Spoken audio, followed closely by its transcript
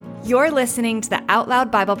You're listening to the Out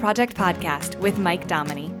Loud Bible Project podcast with Mike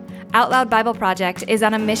Dominy. Out Loud Bible Project is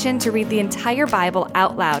on a mission to read the entire Bible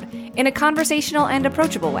out loud in a conversational and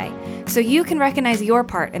approachable way, so you can recognize your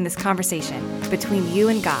part in this conversation between you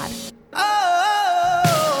and God. Before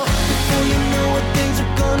you know it, things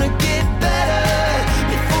are gonna get better.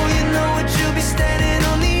 Before you know it, you'll be standing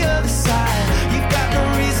on the other side. You've got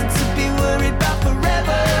no reason to be worried about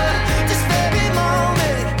forever. Just every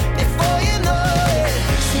moment before you know it.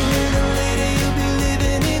 Sooner or later, you'll be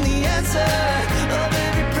living in the answer of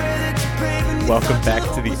every prayer that you prayed when you Welcome thought back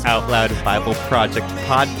your to the hope was Out Loud gone. Bible Project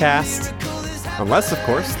podcast. Unless, of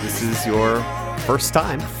course, this is your first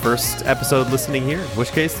episode listening here, in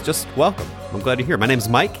which case, just welcome. I'm glad you're here. My name's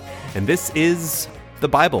Mike, and this is the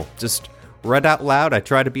Bible, just read out loud. I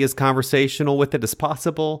try to be as conversational with it as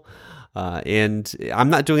possible, and I'm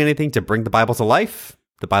not doing anything to bring the Bible to life.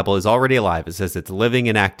 The Bible is already alive. It says it's living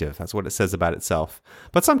and active. That's what it says about itself.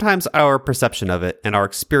 But sometimes our perception of it and our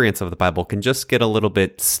experience of the Bible can just get a little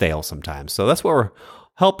bit stale sometimes. So that's what we're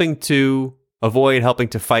helping to avoid, helping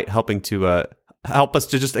to fight, helping to help us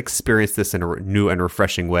to just experience this in a new and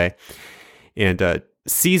refreshing way. And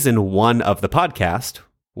season 1 of the podcast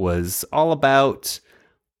was all about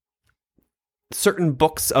certain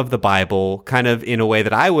books of the Bible, kind of in a way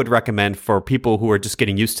that I would recommend for people who are just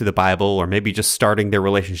getting used to the Bible, or maybe just starting their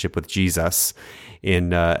relationship with Jesus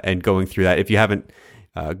and going through that. If you haven't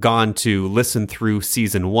gone to listen through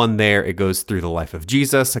season 1 there, it goes through the life of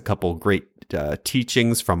Jesus, a couple great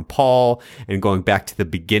teachings from Paul, and going back to the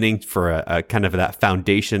beginning for a kind of that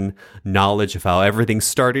foundation knowledge of how everything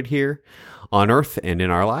started here on earth and in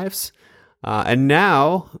our lives. And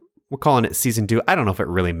now we're calling it season 2. I don't know if it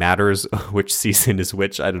really matters which season is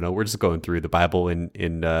which. I don't know. We're just going through the Bible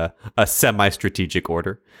in a semi-strategic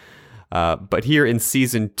order. But here in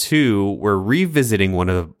season 2, we're revisiting one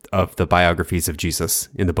of the biographies of Jesus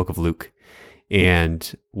in the book of Luke.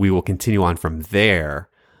 And we will continue on from there.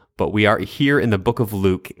 But we are here in the book of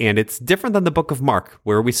Luke, and it's different than the book of Mark.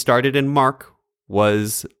 Where we started in Mark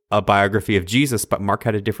was a biography of Jesus, but Mark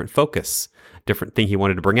had a different focus, different thing he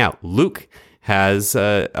wanted to bring out. Luke has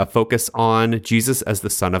a focus on Jesus as the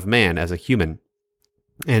Son of Man, as a human.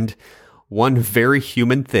 And one very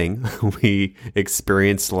human thing we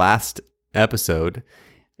experienced last episode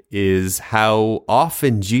is how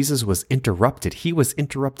often Jesus was interrupted. He was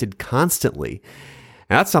interrupted constantly.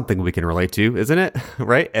 And that's something we can relate to, isn't it?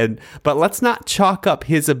 Right? But let's not chalk up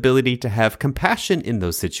his ability to have compassion in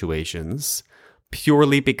those situations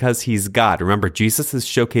purely because he's God. Remember, Jesus is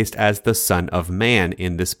showcased as the Son of Man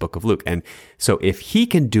in this book of Luke. And so if he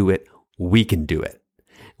can do it, we can do it.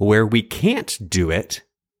 Where we can't do it,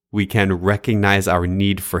 we can recognize our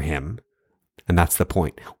need for him. And that's the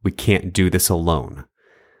point. We can't do this alone.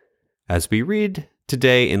 As we read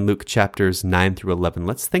today in Luke chapters 9 through 11,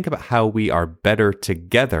 let's think about how we are better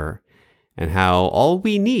together and how all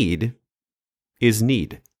we need is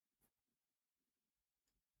need.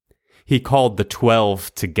 He called the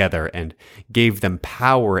 12 together and gave them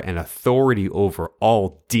power and authority over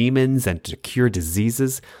all demons and to cure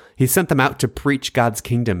diseases. He sent them out to preach God's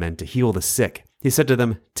kingdom and to heal the sick. He said to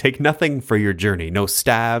them, "Take nothing for your journey, no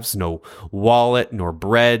staves, no wallet, nor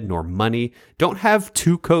bread, nor money. Don't have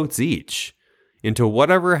 2 coats each. Into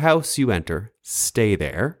whatever house you enter, stay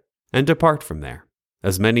there and depart from there.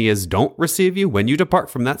 As many as don't receive you, when you depart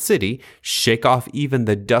from that city, shake off even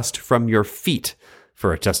the dust from your feet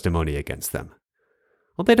for a testimony against them."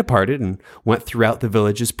 Well, they departed and went throughout the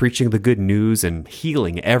villages, preaching the good news and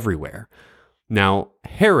healing everywhere. Now,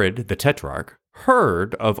 Herod the Tetrarch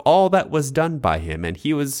heard of all that was done by him, and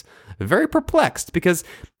he was very perplexed, because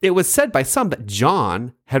it was said by some that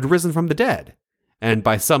John had risen from the dead, and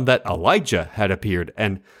by some that Elijah had appeared,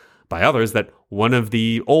 and by others that one of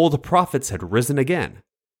the old prophets had risen again.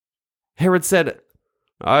 Herod said,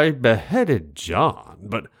 "I beheaded John,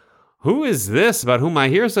 but who is this about whom I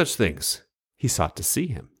hear such things?" He sought to see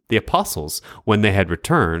him. The apostles, when they had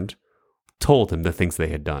returned, told him the things they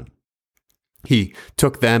had done. He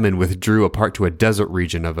took them and withdrew apart to a desert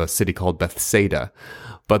region of a city called Bethsaida.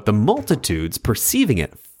 But the multitudes, perceiving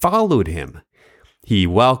it, followed him. He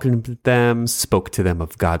welcomed them, spoke to them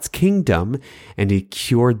of God's kingdom, and he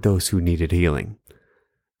cured those who needed healing.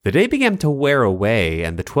 The day began to wear away,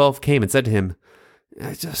 and the 12 came and said to him,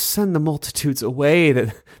 "Just send the multitudes away,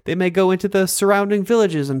 that they may go into the surrounding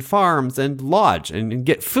villages and farms and lodge and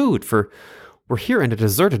get food, for we're here in a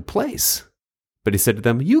deserted place." But he said to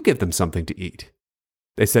them, "You give them something to eat."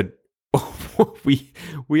 They said, "Oh,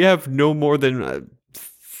 we have no more than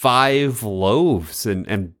 5 loaves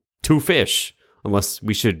and 2 fish, unless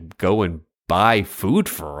we should go and buy food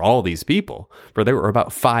for all these people," for there were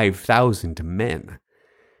about 5,000 men.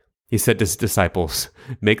 He said to his disciples,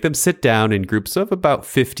 "Make them sit down in groups of about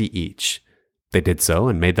 50 each." They did so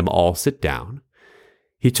and made them all sit down.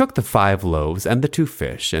 He took the 5 loaves and the 2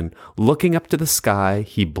 fish, and looking up to the sky,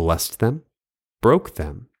 he blessed them, broke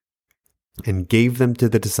them, and gave them to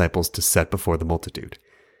the disciples to set before the multitude.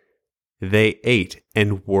 They ate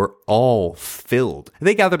and were all filled.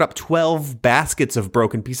 They gathered up 12 baskets of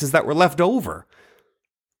broken pieces that were left over.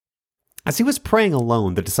 As he was praying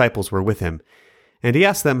alone, the disciples were with him, and he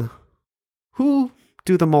asked them, "Who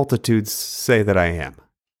do the multitudes say that I am?"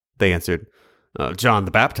 They answered, "John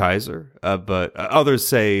the Baptizer, but others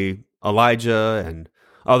say Elijah, and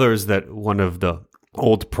others that one of the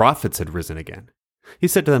old prophets had risen again." He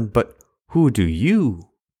said to them, "But who do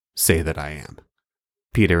you say that I am?"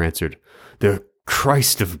 Peter answered, "The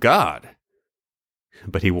Christ of God."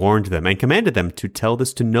 But he warned them and commanded them to tell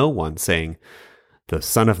this to no one, saying, "The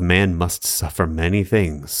Son of Man must suffer many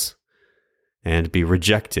things, and be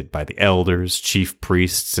rejected by the elders, chief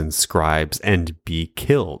priests, and scribes, and be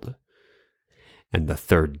killed, and the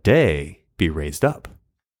 3rd day be raised up."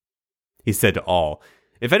 He said to all,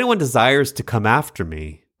 "If anyone desires to come after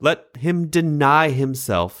me, let him deny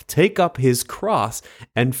himself, take up his cross,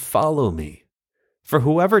 and follow me. For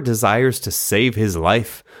whoever desires to save his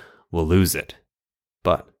life will lose it.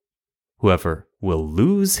 But whoever will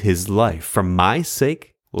lose his life for my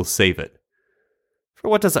sake will save it. For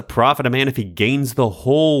what does it profit a man if he gains the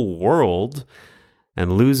whole world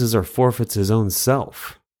and loses or forfeits his own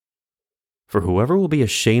self? For whoever will be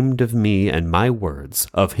ashamed of me and my words,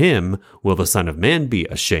 of him will the Son of Man be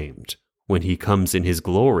ashamed, when he comes in his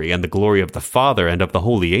glory and the glory of the Father and of the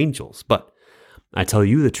holy angels. But I tell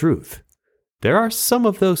you the truth, there are some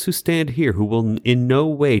of those who stand here who will in no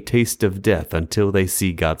way taste of death until they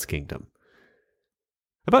see God's kingdom."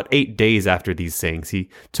 About 8 days after these sayings,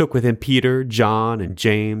 he took with him Peter, John, and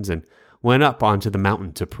James, and went up onto the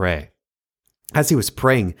mountain to pray. As he was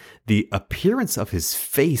praying, the appearance of his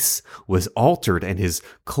face was altered, and his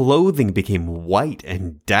clothing became white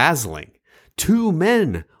and dazzling. 2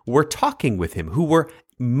 men were talking with him, who were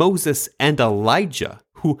Moses and Elijah,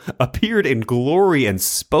 who appeared in glory and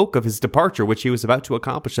spoke of his departure, which he was about to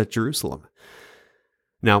accomplish at Jerusalem.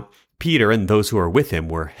 Now, Peter and those who were with him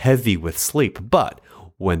were heavy with sleep, but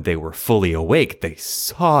when they were fully awake, they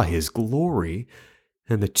saw his glory,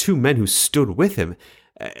 and the 2 men who stood with him.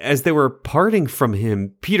 As they were parting from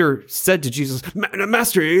him, Peter said to Jesus,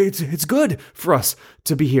 "Master, it's good for us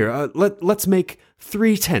to be here. Let's make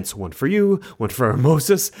 3 tents, one for you, one for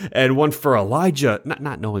Moses, and one for Elijah,"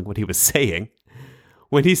 not knowing what he was saying.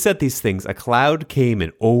 When he said these things, a cloud came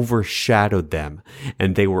and overshadowed them,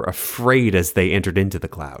 and they were afraid as they entered into the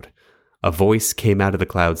cloud. A voice came out of the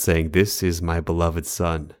cloud saying, "This is my beloved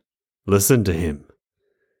Son. Listen to him."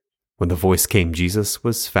 When the voice came, Jesus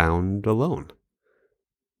was found alone.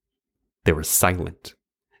 They were silent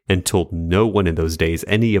and told no one in those days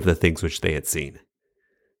any of the things which they had seen.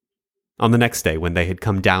 On the next day, when they had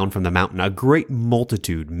come down from the mountain, a great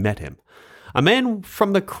multitude met him. A man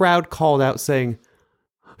from the crowd called out, saying,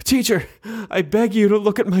 "Teacher, I beg you to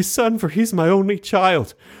look at my son, for he's my only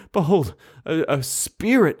child. Behold, a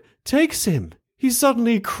spirit takes him. He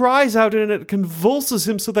suddenly cries out, and it convulses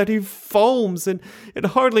him so that he foams, and it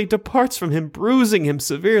hardly departs from him, bruising him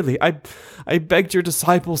severely. I begged your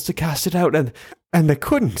disciples to cast it out, and they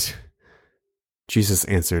couldn't." Jesus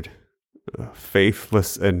answered,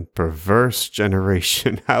 "Faithless and perverse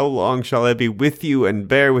generation, how long shall I be with you and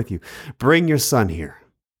bear with you? Bring your son here."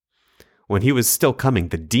 When he was still coming,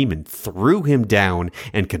 the demon threw him down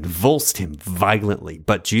and convulsed him violently.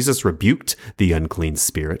 But Jesus rebuked the unclean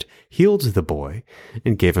spirit, healed the boy,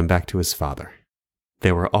 and gave him back to his father.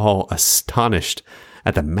 They were all astonished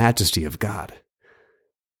at the majesty of God.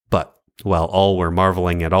 But while all were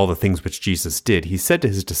marveling at all the things which Jesus did, he said to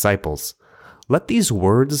his disciples, "Let these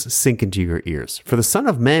words sink into your ears, for the Son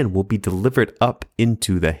of Man will be delivered up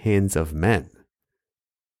into the hands of men."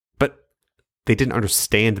 They didn't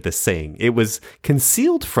understand this saying. It was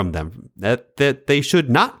concealed from them that they should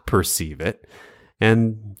not perceive it,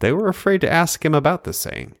 and they were afraid to ask him about the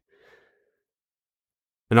saying.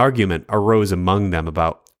 An argument arose among them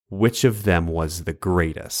about which of them was the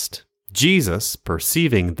greatest. Jesus,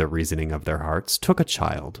 perceiving the reasoning of their hearts, took a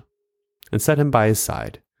child and set him by his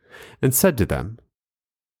side, and said to them,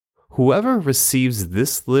 "Whoever receives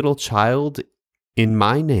this little child in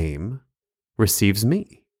my name receives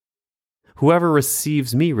me. Whoever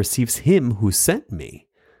receives me receives him who sent me.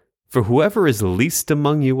 For whoever is least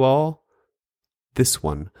among you all, this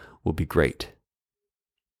one will be great."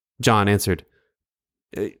 John answered,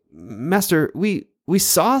 "Master, we we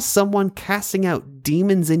saw someone casting out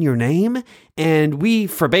demons in your name, and we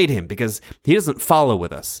forbade him because he doesn't follow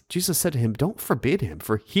with us." Jesus said to him, "Don't forbid him,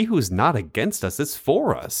 for he who is not against us is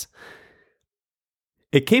for us."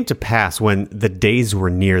 It came to pass when the days were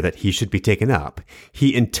near that he should be taken up,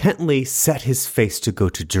 he intently set his face to go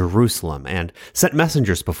to Jerusalem and sent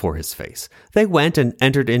messengers before his face. They went and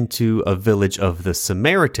entered into a village of the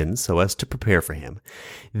Samaritans so as to prepare for him.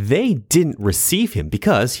 They didn't receive him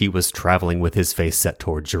because he was traveling with his face set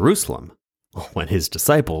toward Jerusalem. When his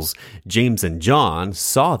disciples, James and John,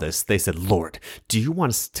 saw this, they said, "Lord, do you want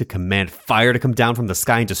us to command fire to come down from the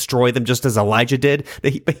sky and destroy them just as Elijah did?"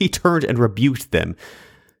 But he turned and rebuked them.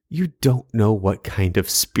 "You don't know what kind of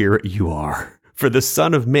spirit you are, for the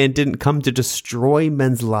Son of Man didn't come to destroy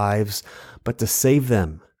men's lives, but to save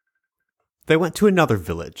them." They went to another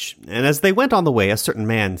village, and as they went on the way, a certain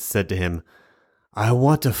man said to him, "I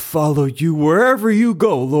want to follow you wherever you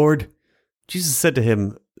go, Lord." Jesus said to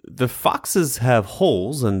him, "The foxes have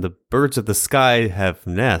holes and the birds of the sky have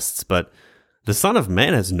nests, but the Son of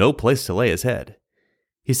Man has no place to lay his head."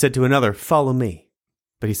 He said to another, "Follow me."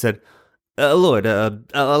 But he said, "Lord,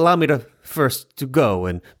 allow me first to go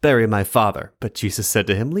and bury my father." But Jesus said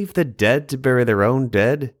to him, "Leave the dead to bury their own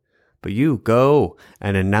dead, but you go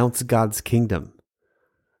and announce God's kingdom."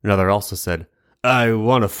 Another also said, "I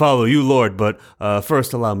want to follow you, Lord, but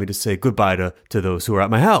first allow me to say goodbye to those who are at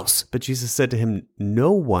my house." But Jesus said to him,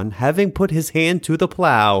 "No one, having put his hand to the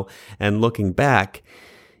plow and looking back,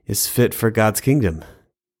 is fit for God's kingdom."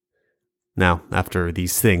 Now, after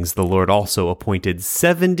these things, the Lord also appointed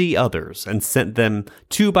 70 others and sent them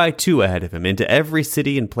 2 by 2 ahead of him into every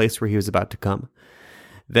city and place where he was about to come.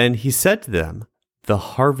 Then he said to them, "The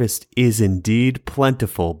harvest is indeed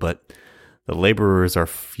plentiful, but the laborers are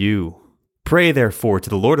few. Pray, therefore, to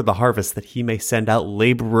the Lord of the harvest that he may send out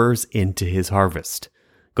laborers into his harvest.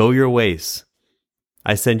 Go your ways.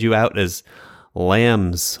 I send you out as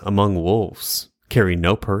lambs among wolves. Carry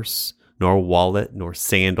no purse, nor wallet, nor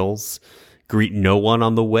sandals. Greet no one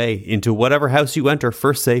on the way. Into whatever house you enter,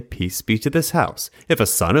 first say, 'Peace be to this house.' If a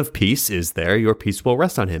son of peace is there, your peace will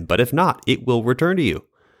rest on him, but if not, it will return to you.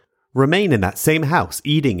 Remain in that same house,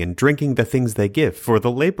 eating and drinking the things they give, for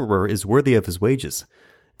the laborer is worthy of his wages.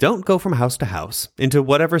 Don't go from house to house. Into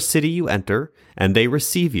whatever city you enter, and they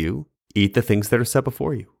receive you, eat the things that are set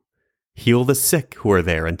before you. Heal the sick who are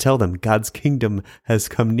there, and tell them God's kingdom has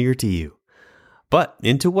come near to you. But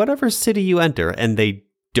into whatever city you enter, and they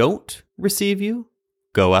don't receive you,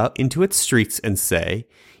 go out into its streets and say,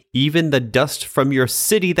 'Even the dust from your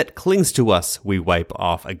city that clings to us we wipe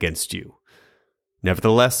off against you.'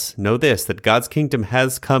 Nevertheless, know this, that God's kingdom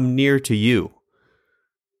has come near to you.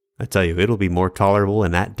 I tell you, it'll be more tolerable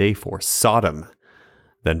in that day for Sodom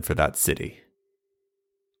than for that city.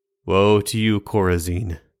 Woe to you,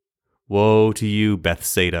 Chorazin! Woe to you,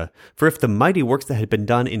 Bethsaida! For if the mighty works that had been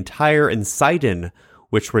done in Tyre and Sidon,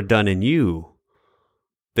 which were done in you,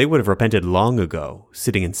 they would have repented long ago,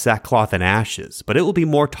 sitting in sackcloth and ashes. But it will be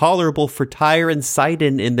more tolerable for Tyre and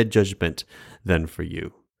Sidon in the judgment than for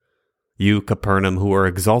you. You, Capernaum, who are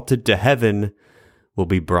exalted to heaven, will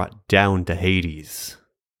be brought down to Hades.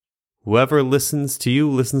 Whoever listens to you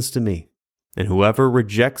listens to me, and whoever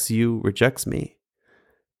rejects you rejects me.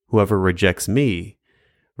 Whoever rejects me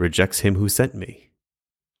rejects him who sent me."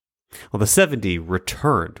 Well, the 70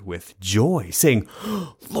 returned with joy, saying,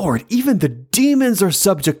 "Lord, even the demons are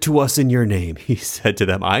subject to us in your name." He said to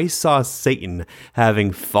them, "I saw Satan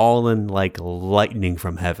having fallen like lightning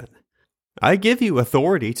from heaven. I give you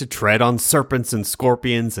authority to tread on serpents and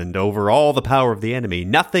scorpions and over all the power of the enemy.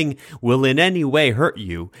 Nothing will in any way hurt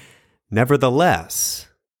you. Nevertheless,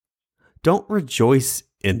 don't rejoice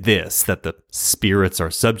in this, that the spirits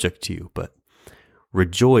are subject to you, but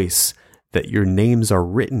rejoice that your names are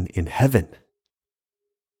written in heaven."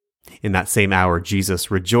 In that same hour,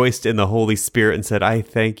 Jesus rejoiced in the Holy Spirit and said, "I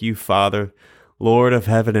thank you, Father, Lord of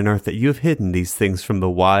heaven and earth, that you have hidden these things from the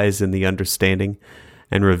wise and the understanding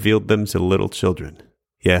and revealed them to little children.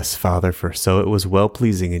 Yes, Father, for so it was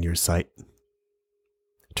well-pleasing in your sight."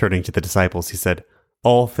 Turning to the disciples, he said,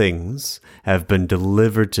 "All things have been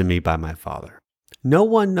delivered to me by my Father. No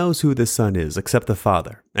one knows who the Son is except the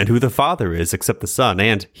Father, and who the Father is except the Son,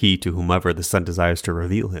 and he to whomever the Son desires to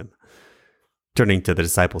reveal him." Turning to the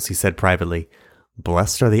disciples, he said privately,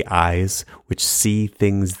 "Blessed are the eyes which see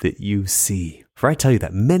things that you see. For I tell you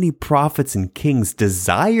that many prophets and kings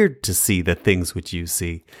desired to see the things which you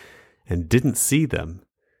see, and didn't see them,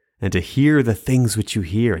 and to hear the things which you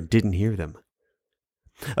hear, and didn't hear them."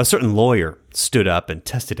 A certain lawyer stood up and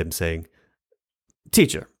tested him, saying,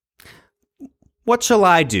 "Teacher, what shall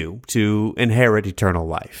I do to inherit eternal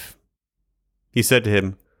life?" He said to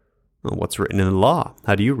him, Well, what's written in the law?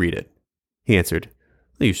 How do you read it? He answered,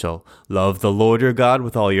 You shall love the Lord your God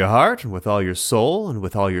with all your heart, and with all your soul, and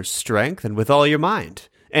with all your strength, and with all your mind,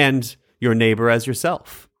 and your neighbor as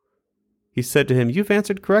yourself. He said to him, You've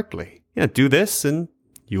answered correctly. Do this, and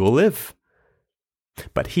you will live.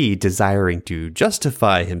 But he, desiring to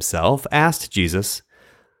justify himself, asked Jesus,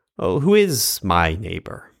 Who is my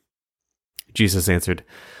neighbor? Jesus answered,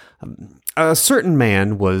 A certain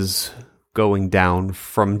man was going down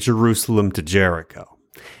from Jerusalem to Jericho,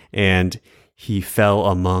 and he fell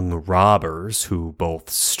among robbers who both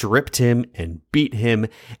stripped him and beat him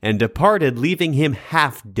and departed, leaving him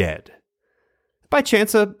half dead. By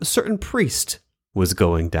chance, a certain priest was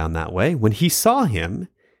going down that way. When he saw him,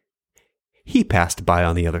 he passed by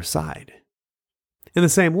on the other side. In the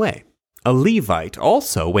same way, a Levite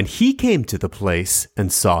also, when he came to the place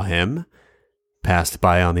and saw him, passed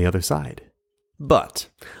by on the other side. But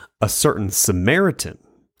a certain Samaritan,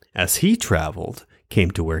 as he traveled,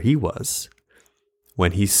 came to where he was.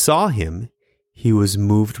 When he saw him, he was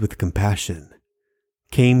moved with compassion,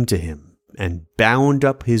 came to him, and bound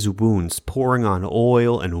up his wounds, pouring on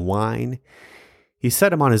oil and wine. He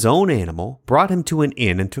set him on his own animal, brought him to an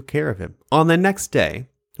inn, and took care of him. On the next day,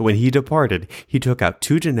 when he departed, he took out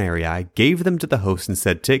 2 denarii, gave them to the host, and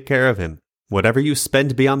said, Take care of him. Whatever you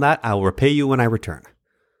spend beyond that, I will repay you when I return.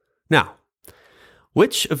 Now,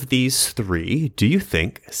 which of these 3 do you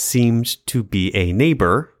think seemed to be a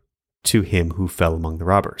neighbor to him who fell among the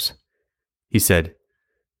robbers? He said,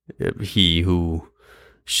 He who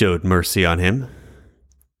showed mercy on him.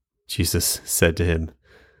 Jesus said to him,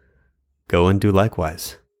 Go and do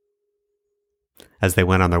likewise. As they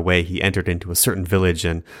went on their way, he entered into a certain village,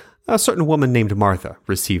 and a certain woman named Martha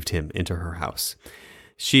received him into her house.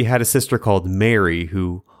 She had a sister called Mary,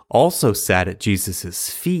 who also sat at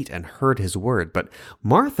Jesus' feet and heard his word. But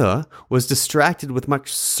Martha was distracted with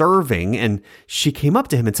much serving, and she came up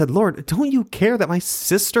to him and said, Lord, don't you care that my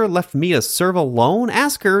sister left me to serve alone?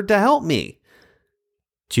 Ask her to help me.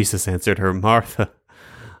 Jesus answered her, Martha,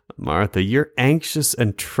 Martha, you're anxious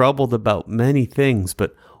and troubled about many things,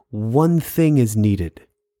 but one thing is needed.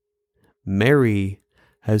 Mary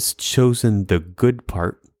has chosen the good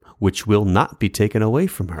part, which will not be taken away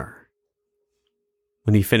from her.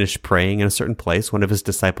 When he finished praying in a certain place, one of his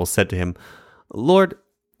disciples said to him, Lord,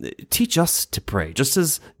 teach us to pray, just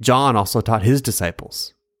as John also taught his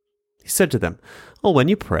disciples. He said to them, when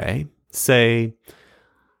you pray, say,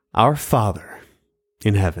 Our Father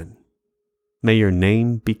in heaven, may your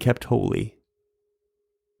name be kept holy.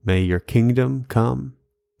 May your kingdom come.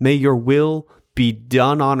 May your will be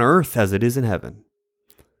done on earth as it is in heaven.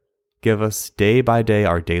 Give us day by day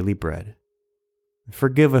our daily bread.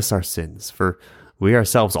 Forgive us our sins, for we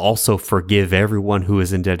ourselves also forgive everyone who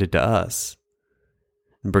is indebted to us.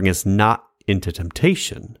 And bring us not into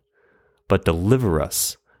temptation, but deliver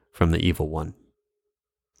us from the evil one.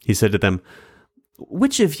 He said to them,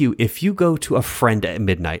 Which of you, if you go to a friend at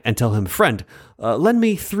midnight and tell him, Friend, lend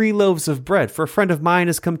me 3 loaves of bread, for a friend of mine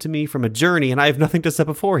has come to me from a journey, and I have nothing to set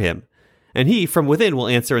before him. And he from within will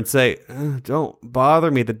answer and say, Don't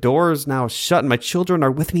bother me, the door is now shut, and my children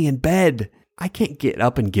are with me in bed. I can't get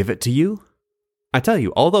up and give it to you. I tell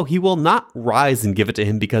you, although he will not rise and give it to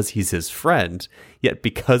him because he's his friend, yet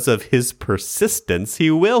because of his persistence,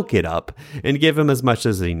 he will get up and give him as much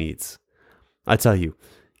as he needs. I tell you,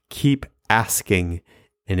 keep asking,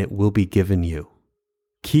 and it will be given you.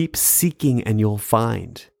 Keep seeking, and you'll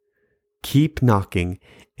find. Keep knocking,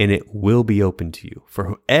 and it will be opened to you.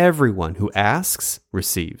 For everyone who asks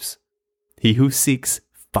receives. He who seeks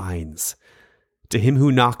finds. To him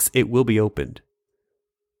who knocks, it will be opened.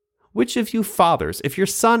 Which of you fathers, if your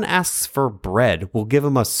son asks for bread, will give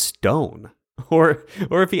him a stone? Or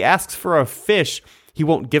if he asks for a fish, he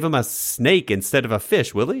won't give him a snake instead of a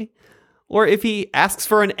fish, will he? Or if he asks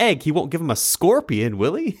for an egg, he won't give him a scorpion,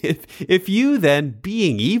 will he? If you then,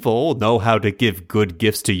 being evil, know how to give good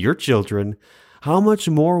gifts to your children, how much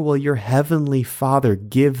more will your heavenly Father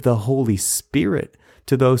give the Holy Spirit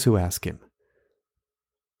to those who ask him?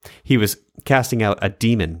 He was casting out a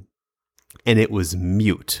demon, and it was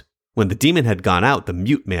mute. When the demon had gone out, the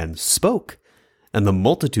mute man spoke, and the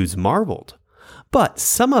multitudes marveled. But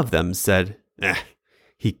some of them said,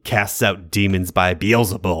 He casts out demons by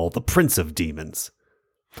Beelzebul, the prince of demons.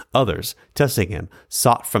 Others, testing him,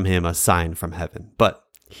 sought from him a sign from heaven. But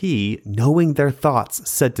he, knowing their thoughts,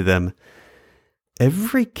 said to them,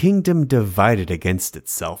 Every kingdom divided against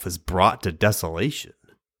itself is brought to desolation.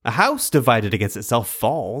 A house divided against itself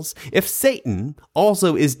falls. If Satan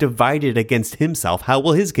also is divided against himself, how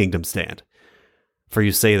will his kingdom stand? For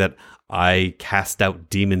you say that I cast out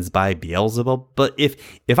demons by Beelzebul, but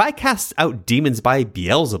if I cast out demons by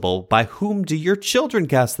Beelzebul, by whom do your children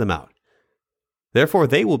cast them out? Therefore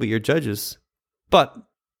they will be your judges. But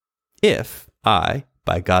if I,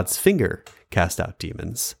 by God's finger, cast out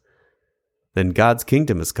demons, then God's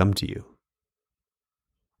kingdom has come to you.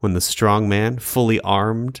 When the strong man, fully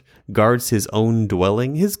armed, guards his own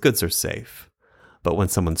dwelling, his goods are safe. But when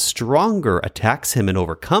someone stronger attacks him and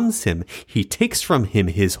overcomes him, he takes from him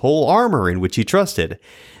his whole armor in which he trusted,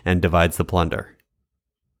 and divides the plunder.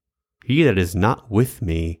 He that is not with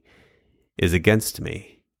me is against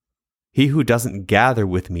me. He who doesn't gather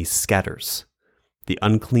with me scatters. The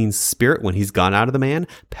unclean spirit, when he's gone out of the man,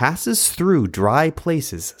 passes through dry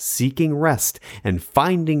places, seeking rest, and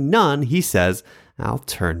finding none, he says, I'll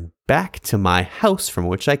turn back to my house from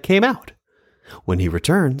which I came out. When he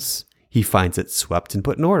returns, he finds it swept and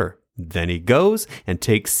put in order. Then he goes and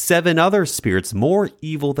takes 7 other spirits more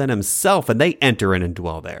evil than himself, and they enter in and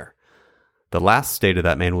dwell there. The last state of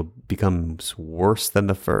that man will become worse than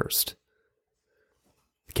the first.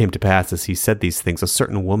 It came to pass, as he said these things, a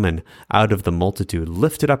certain woman out of the multitude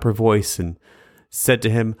lifted up her voice and said to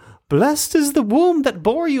him, Blessed is the womb that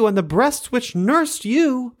bore you and the breasts which nursed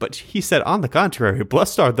you. But he said, on the contrary,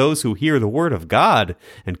 blessed are those who hear the word of God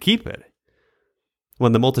and keep it.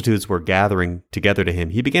 When the multitudes were gathering together to him,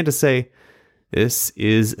 he began to say, This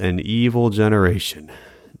is an evil generation.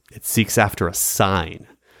 It seeks after a sign.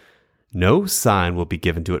 No sign will be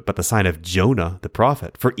given to it but the sign of Jonah the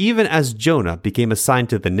prophet. For even as Jonah became a sign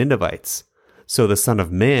to the Ninevites, so the Son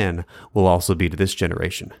of Man will also be to this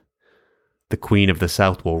generation. The queen of the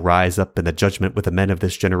south will rise up in the judgment with the men of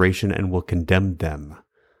this generation and will condemn them.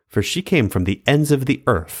 For she came from the ends of the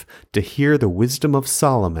earth to hear the wisdom of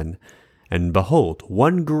Solomon, and behold,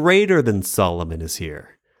 one greater than Solomon is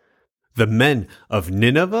here. The men of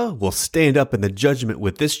Nineveh will stand up in the judgment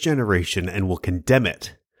with this generation and will condemn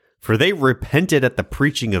it, for they repented at the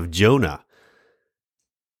preaching of Jonah.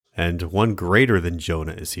 And one greater than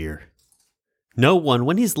Jonah is here. No one,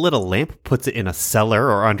 when he's lit a lamp, puts it in a cellar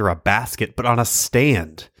or under a basket, but on a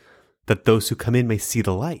stand, that those who come in may see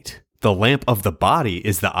the light. The lamp of the body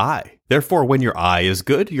is the eye. Therefore, when your eye is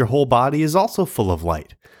good, your whole body is also full of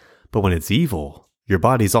light. But when it's evil, your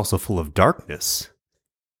body is also full of darkness.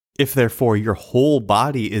 If therefore your whole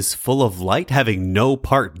body is full of light, having no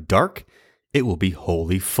part dark, it will be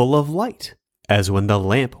wholly full of light, as when the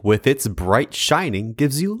lamp with its bright shining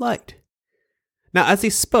gives you light. Now as he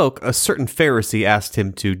spoke, a certain Pharisee asked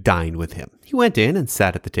him to dine with him. He went in and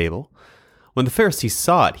sat at the table. When the Pharisee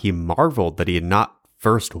saw it, he marveled that he had not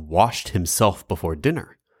first washed himself before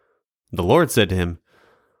dinner. The Lord said to him,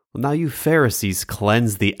 Well, now you Pharisees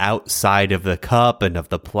cleanse the outside of the cup and of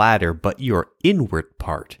the platter, but your inward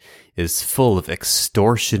part is full of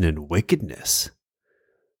extortion and wickedness.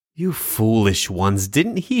 You foolish ones,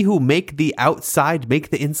 didn't he who make the outside make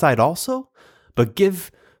the inside also? But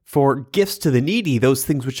give for gifts to the needy those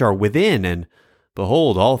things which are within, and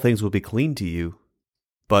behold, all things will be clean to you.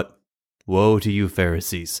 But woe to you,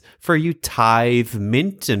 Pharisees, for you tithe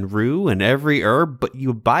mint and rue and every herb, but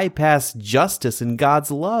you bypass justice and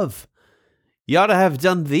God's love. You ought to have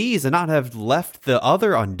done these and not have left the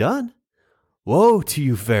other undone. Woe to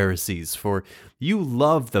you, Pharisees, for you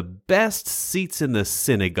love the best seats in the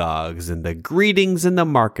synagogues and the greetings in the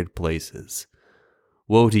marketplaces.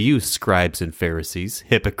 Woe to you, scribes and Pharisees,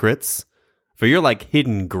 hypocrites, for you're like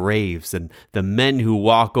hidden graves, and the men who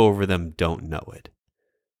walk over them don't know it.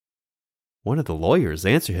 One of the lawyers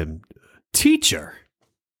answered him, Teacher,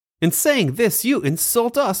 in saying this, you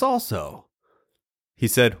insult us also. He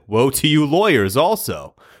said, Woe to you lawyers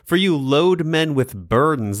also, for you load men with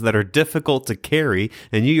burdens that are difficult to carry,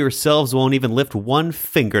 and you yourselves won't even lift one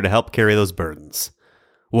finger to help carry those burdens.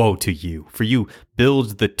 Woe to you, for you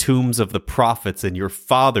build the tombs of the prophets, and your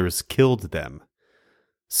fathers killed them.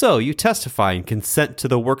 So you testify and consent to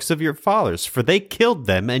the works of your fathers, for they killed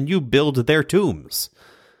them, and you build their tombs.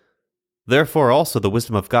 Therefore also the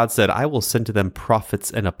wisdom of God said, I will send to them prophets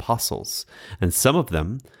and apostles, and some of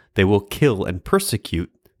them they will kill and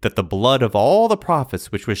persecute, that the blood of all the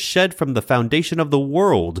prophets which was shed from the foundation of the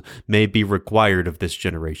world may be required of this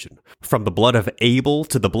generation. From the blood of Abel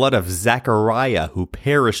to the blood of Zechariah, who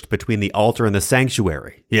perished between the altar and the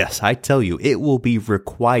sanctuary. Yes, I tell you, it will be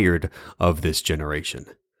required of this generation.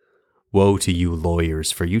 Woe to you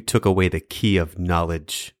lawyers, for you took away the key of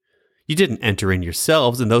knowledge. You didn't enter in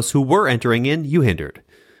yourselves, and those who were entering in, you hindered.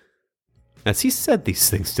 As he said these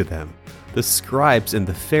things to them, the scribes and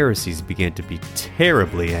the Pharisees began to be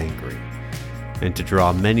terribly angry, and to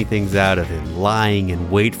draw many things out of him, lying in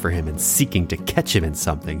wait for him and seeking to catch him in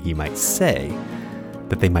something he might say,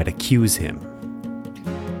 that they might accuse him.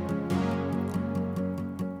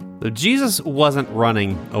 Jesus wasn't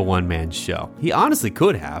running a one-man show. He honestly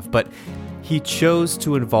could have, but he chose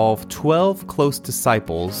to involve 12 close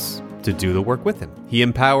disciples to do the work with him. He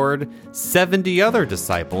empowered 70 other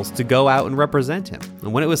disciples to go out and represent him.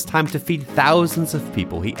 And when it was time to feed thousands of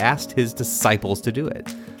people, he asked his disciples to do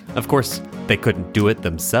it. Of course, they couldn't do it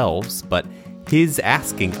themselves, but his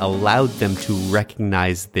asking allowed them to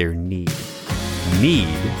recognize their need. Need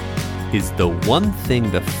is the one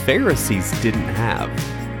thing the Pharisees didn't have.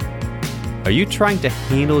 Are you trying to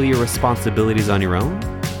handle your responsibilities on your own?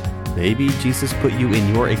 Maybe Jesus put you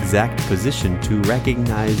in your exact position to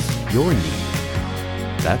recognize your need.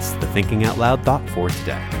 That's the Thinking Out Loud thought for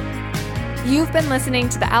today. You've been listening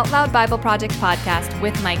to the Out Loud Bible Project podcast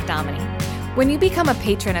with Mike Dominy. When you become a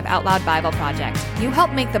patron of Out Loud Bible Project, you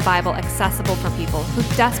help make the Bible accessible for people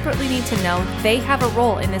who desperately need to know they have a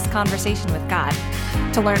role in this conversation with God.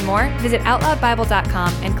 To learn more, visit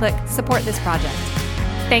OutLoudBible.com and click Support This Project.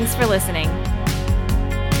 Thanks for listening.